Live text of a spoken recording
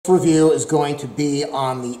Review is going to be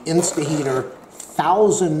on the InstaHeater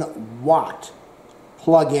 1000-watt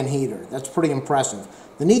plug-in heater. That's pretty impressive.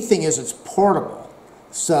 The neat thing is it's portable.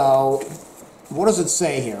 So what does it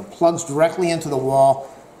say here? Plugs directly into the wall.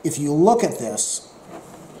 If you look at this,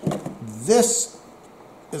 this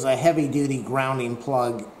is a heavy-duty grounding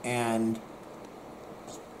plug and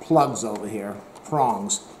plugs over here,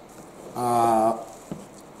 prongs,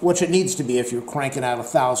 which it needs to be if you're cranking out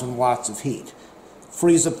 1000 watts of heat.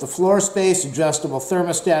 Frees up the floor space, adjustable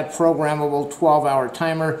thermostat, programmable 12-hour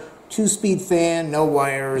timer, 2-speed fan, no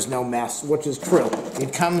wires, no mess, which is true.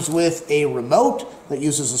 It comes with a remote that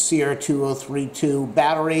uses a CR2032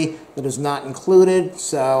 battery that is not included,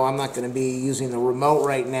 so I'm not going to be using the remote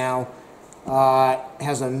right now. It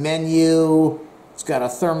has a menu, it's got a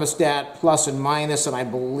thermostat, plus and minus, and I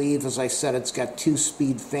believe, as I said, it's got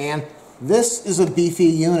 2-speed fan. This is a beefy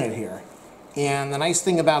unit here. And the nice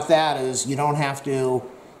thing about that is you don't have to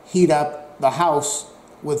heat up the house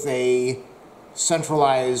with a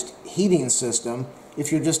centralized heating system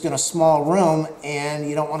if you're just in a small room and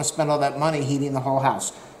you don't want to spend all that money heating the whole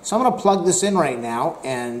house. So I'm going to plug this in right now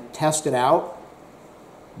and test it out.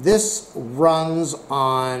 This runs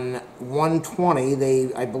on 120.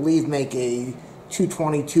 They, I believe, make a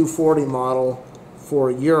 220, 240 model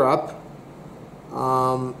for Europe.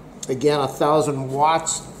 Again, 1000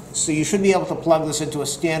 watts. So you should be able to plug this into a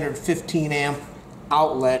standard 15 amp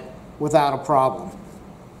outlet without a problem.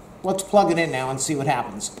 Let's plug it in now and see what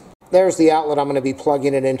happens. There's the outlet I'm going to be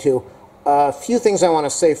plugging it into. A few things I want to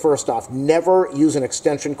say first off. Never use an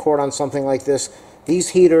extension cord on something like this. These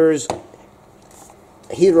heater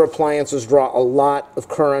appliances draw a lot of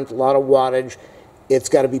current, a lot of wattage. It's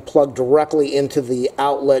got to be plugged directly into the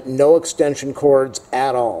outlet, no extension cords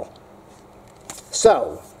at all.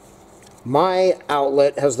 So my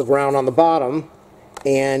outlet has the ground on the bottom,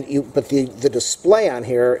 but the display on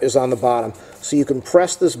here is on the bottom. So you can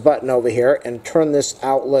press this button over here and turn this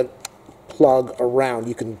outlet plug around.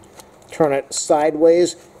 You can turn it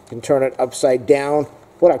sideways, you can turn it upside down.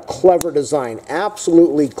 What a clever design,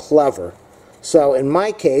 absolutely clever. So in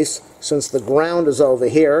my case, since the ground is over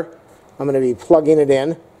here, I'm going to be plugging it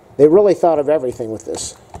in. They really thought of everything with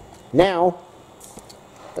this. Now,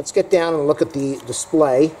 let's get down and look at the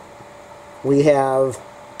display. We have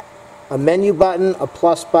a menu button, a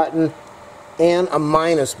plus button, and a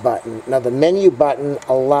minus button. Now the menu button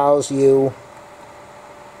allows you,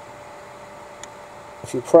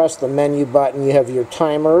 if you press the menu button, you have your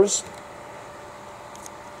timers.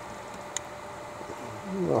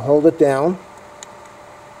 I'll hold it down.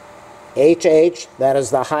 HH, that is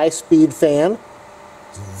the high-speed fan.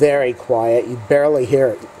 It's very quiet, you barely hear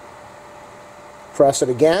it. Press it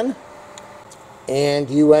again, and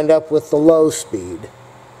you end up with the low speed.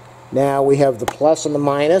 Now we have the plus and the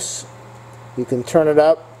minus. You can turn it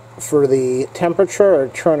up for the temperature or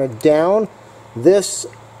turn it down. This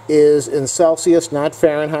is in Celsius, not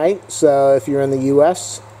Fahrenheit, so if you're in the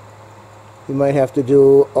US, you might have to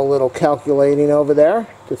do a little calculating over there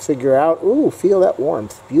to figure out, ooh, feel that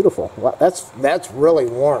warmth, beautiful. Wow, that's really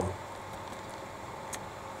warm.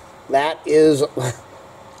 That is,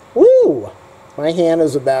 woo! My hand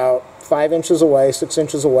is about 5 inches away, 6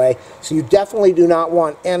 inches away, so you definitely do not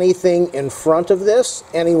want anything in front of this,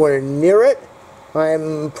 anywhere near it.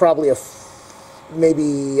 I'm probably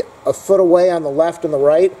maybe a foot away on the left and the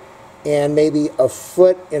right, and maybe a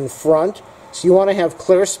foot in front. So you want to have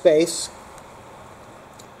clear space.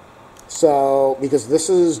 So, because this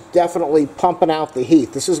is definitely pumping out the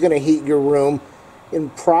heat. This is going to heat your room in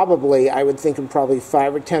probably, I would think in probably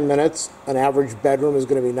 5 or 10 minutes. An average bedroom is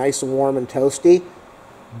going to be nice and warm and toasty.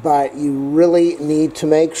 But you really need to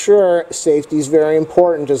make sure safety is very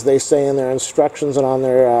important, as they say in their instructions and on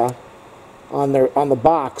the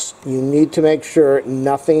box. You need to make sure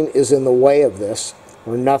nothing is in the way of this,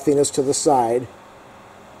 or nothing is to the side.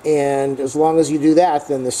 And as long as you do that,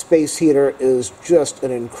 then the space heater is just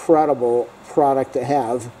an incredible product to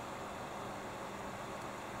have.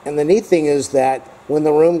 And the neat thing is that when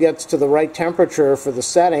the room gets to the right temperature for the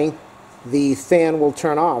setting, the fan will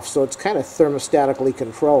turn off, so it's kind of thermostatically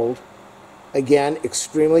controlled. Again,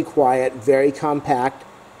 extremely quiet, very compact.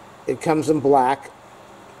 It comes in black,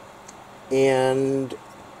 and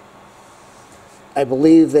I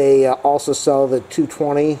believe they also sell the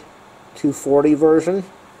 220, 240 version.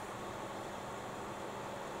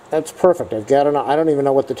 That's perfect. I've got I don't even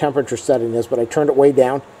know what the temperature setting is, but I turned it way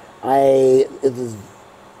down.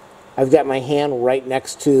 I've got my hand right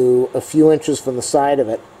next to a few inches from the side of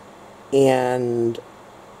it, and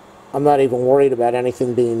I'm not even worried about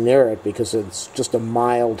anything being near it because it's just a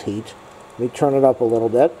mild heat. Let me turn it up a little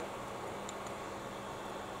bit.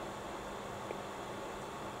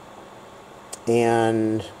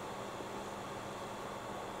 and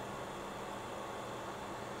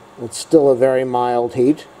it's still a very mild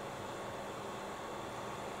heat.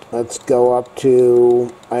 Let's go up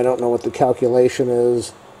to, I don't know what the calculation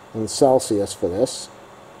is in Celsius for this.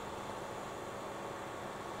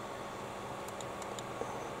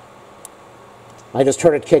 I just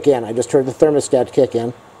heard it kick in. I just heard the thermostat kick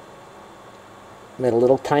in. Made a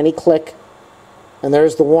little tiny click, and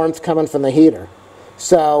there's the warmth coming from the heater.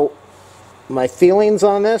 So my feelings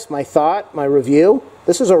on this, my thought, my review,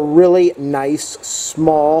 this is a really nice,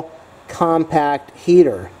 small, compact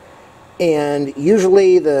heater. And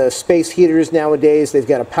usually the space heaters nowadays, they've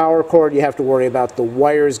got a power cord. You have to worry about the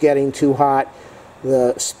wires getting too hot.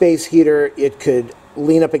 The space heater, it could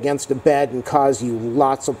lean up against a bed and cause you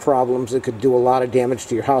lots of problems. It could do a lot of damage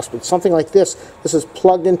to your house. But something like this is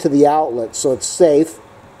plugged into the outlet, so it's safe.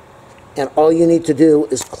 And all you need to do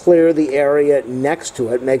is clear the area next to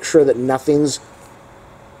it. Make sure that nothing's...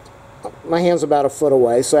 My hand's about a foot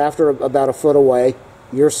away, so after about a foot away,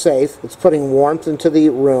 you're safe. It's putting warmth into the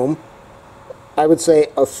room. I would say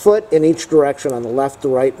a foot in each direction, on the left, the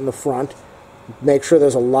right, and the front. Make sure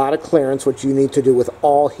there's a lot of clearance, which you need to do with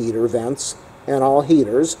all heater vents and all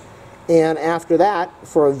heaters. And after that,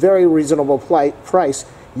 for a very reasonable price,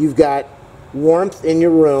 you've got warmth in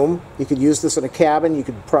your room. You could use this in a cabin. You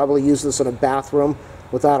could probably use this in a bathroom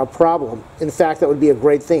without a problem. In fact, that would be a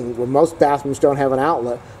great thing. Where most bathrooms don't have an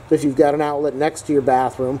outlet. So if you've got an outlet next to your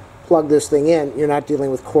bathroom, plug this thing in. You're not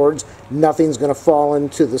dealing with cords. Nothing's going to fall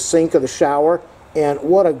into the sink or the shower. And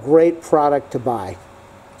what a great product to buy.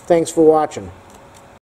 Thanks for watching.